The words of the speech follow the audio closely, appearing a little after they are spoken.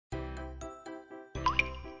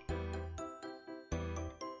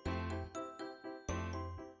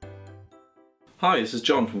Hi, this is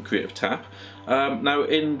John from Creative Tap. Now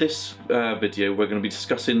in this video we're going to be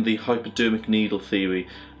discussing the hypodermic needle theory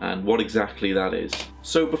and what exactly that is.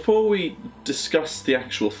 So before we discuss the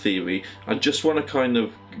actual theory, I just want to kind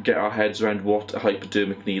of get our heads around what a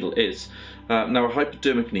hypodermic needle is. Now a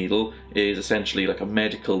hypodermic needle is essentially like a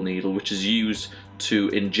medical needle which is used to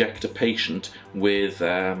inject a patient with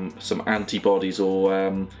some antibodies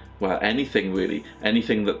or well, anything really,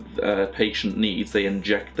 anything that a patient needs, they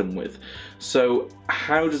inject them with. So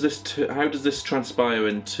how does this transpire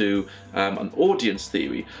into an audience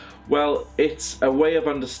theory? Well, it's a way of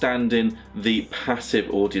understanding the passive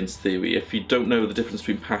audience theory. If you don't know the difference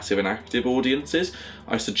between passive and active audiences,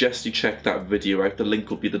 I suggest you check that video out. The link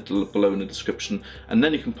will be below in the description, and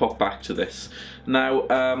then you can pop back to this.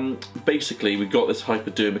 Now, basically, we've got this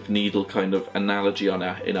hypodermic needle kind of analogy in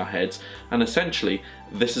our heads, and essentially,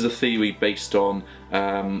 this is a theory based on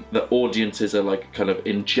that audiences are like kind of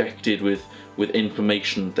injected with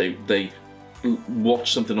information. They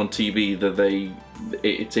watch something on TV that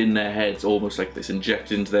it's in their heads, almost like it's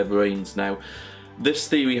injected into their brains. Now, this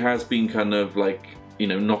theory has been kind of like, you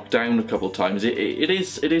know, knocked down a couple of times. It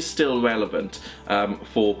is still relevant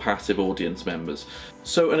for passive audience members.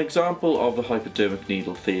 So an example of the hypodermic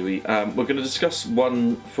needle theory, we're going to discuss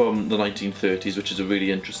one from the 1930s, which is a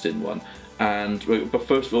really interesting one. But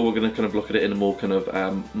first of all, we're going to kind of look at it in a more kind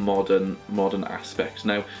of modern aspect.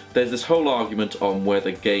 Now, there's this whole argument on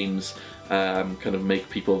whether games kind of make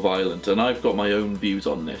people violent, and I've got my own views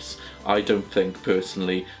on this. I don't think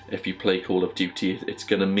personally if you play Call of Duty it's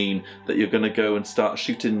going to mean that you're going to go and start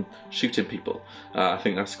shooting people. I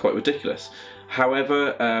think that's quite ridiculous.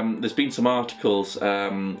 However, there's been some articles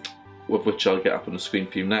which I'll get up on the screen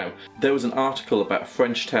for you now. There was an article about a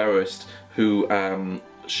French terrorist who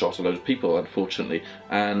shot a load of people, unfortunately,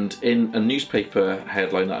 and in a newspaper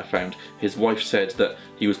headline that I found, his wife said that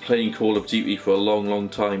he was playing Call of Duty for a long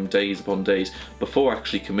time, days upon days, before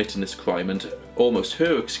actually committing this crime, and almost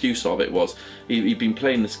her excuse of it was he'd been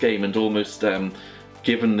playing this game and almost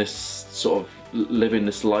given this sort of living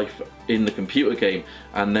this life in the computer game,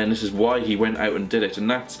 and then this is why he went out and did it. And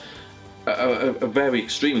that's a very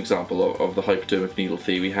extreme example of the hypodermic needle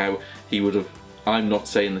theory, how he would have. I'm not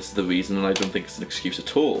saying this is the reason, and I don't think it's an excuse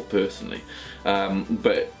at all, personally.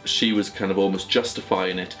 But she was kind of almost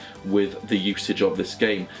justifying it with the usage of this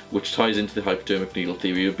game, which ties into the hypodermic needle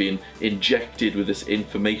theory of being injected with this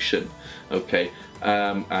information, okay?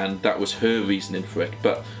 And that was her reasoning for it.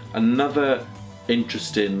 But another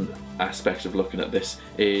interesting aspect of looking at this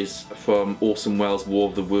is from Orson Welles' War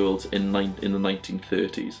of the Worlds in the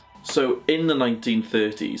 1930s. So in the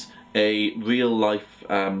 1930s, a real-life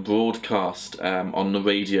broadcast on the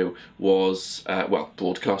radio was, well,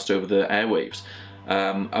 broadcast over the airwaves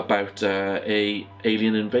about a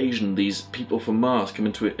alien invasion, these people from Mars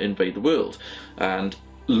coming to invade the world. And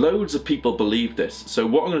loads of people believed this. So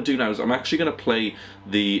what I'm going to do now is I'm actually going to play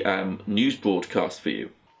the news broadcast for you.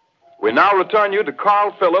 We now return you to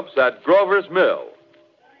Carl Phillips at Grover's Mill.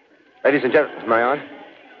 Ladies and gentlemen, am I on?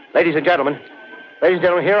 Ladies and gentlemen,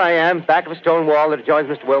 here I am, back of a stone wall that adjoins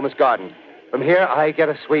Mr. Wilmot's garden. From here, I get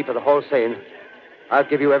a sweep of the whole scene. I'll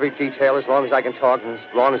give you every detail as long as I can talk and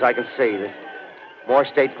as long as I can see. More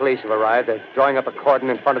state police have arrived. They're drawing up a cordon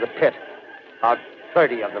in front of the pit. About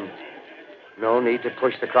 30 of them. No need to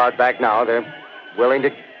push the crowd back now. They're willing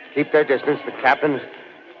to keep their distance. The captain's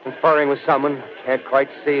conferring with someone. Can't quite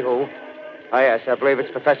see who. Ah, yes, I believe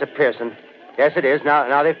it's Professor Pearson. Yes, it is.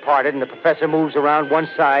 Now they've parted, and the professor moves around one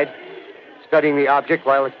side, studying the object,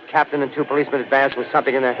 while the captain and two policemen advance with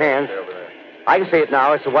something in their hands. I can see it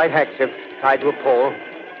now. It's a white handkerchief tied to a pole.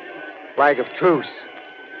 Flag of truce.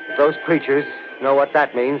 If those creatures know what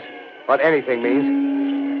that means, what anything means.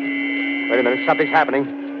 Wait a minute, something's happening.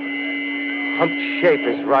 Humped shape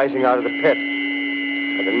is rising out of the pit.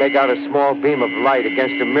 I can make out a small beam of light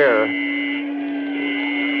against a mirror.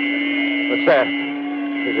 What's that?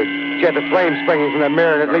 There's a jet of flame springing from the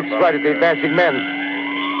mirror, and it leaps right at the advancing men.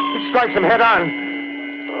 It strikes them head on.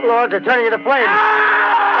 Oh, Lord, they're turning into flames.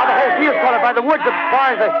 Now the whole field's caught up by the woods, the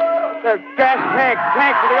barns, the gas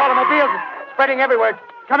tanks for the automobiles, spreading everywhere.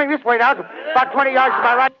 Coming this way now, about 20 yards to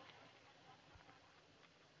my right.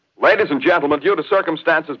 Ladies and gentlemen, due to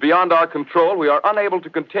circumstances beyond our control, we are unable to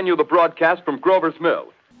continue the broadcast from Grover's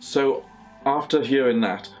Mill. So after hearing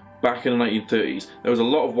that, back in the 1930s, there was a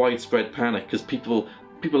lot of widespread panic because people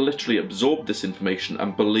literally absorbed this information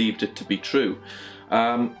and believed it to be true.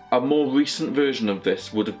 A more recent version of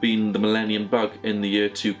this would have been the Millennium Bug in the year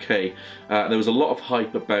 2K. There was a lot of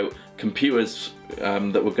hype about computers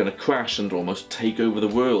that were going to crash and almost take over the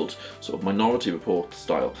world, sort of Minority Report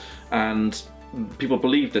style. And people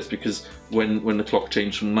believed this because when the clock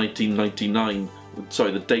changed from 1999,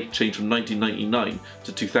 sorry, the date changed from 1999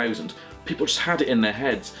 to 2000, people just had it in their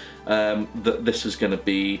heads that this was going to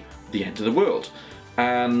be the end of the world.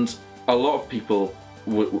 And a lot of people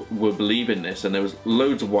were believing this, and there was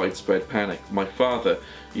loads of widespread panic. My father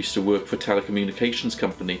used to work for a telecommunications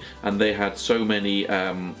company, and they had so many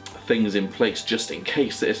things in place just in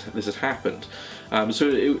case this had happened. So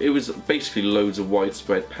it was basically loads of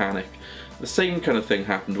widespread panic. The same kind of thing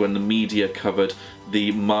happened when the media covered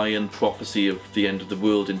the Mayan prophecy of the end of the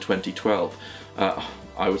world in 2012.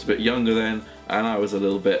 I was a bit younger then, and I was a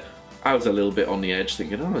little bit on the edge,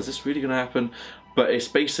 thinking, oh, is this really going to happen? But it's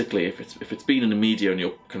basically, if it's been in the media and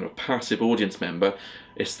you're kind of a passive audience member,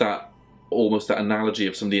 it's that almost that analogy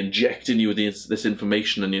of somebody injecting you with this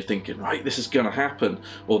information, and you're thinking, right, this is going to happen,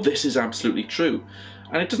 or this is absolutely true.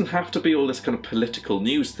 And it doesn't have to be all this kind of political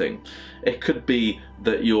news thing. It could be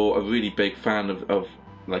that you're a really big fan of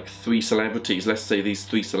like 3 celebrities. Let's say these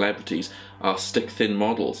 3 celebrities are stick-thin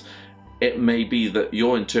models. It may be that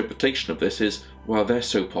your interpretation of this is, well, they're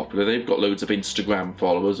so popular, they've got loads of Instagram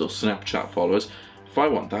followers or Snapchat followers. If I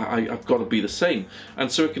want that, I've got to be the same.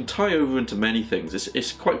 And so it can tie over into many things.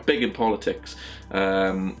 It's quite big in politics.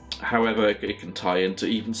 However, it can tie into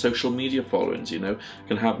even social media followings, you know. It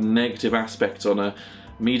can have negative aspects on a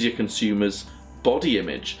media consumer's body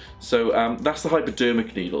image. So that's the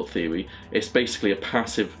hypodermic needle theory. It's basically a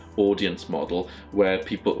passive audience model where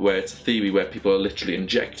it's a theory where people are literally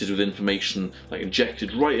injected with information, like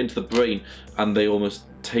injected right into the brain, and they almost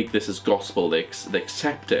take this as gospel. They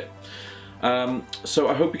accept it. So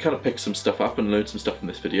I hope you kind of picked some stuff up and learned some stuff from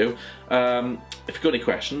this video. If you've got any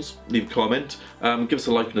questions, leave a comment. Give us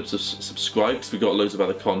a like and a subscribe, because we've got loads of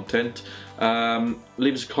other content.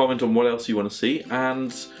 Leave us a comment on what else you want to see,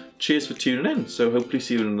 and cheers for tuning in. So hopefully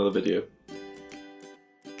see you in another video.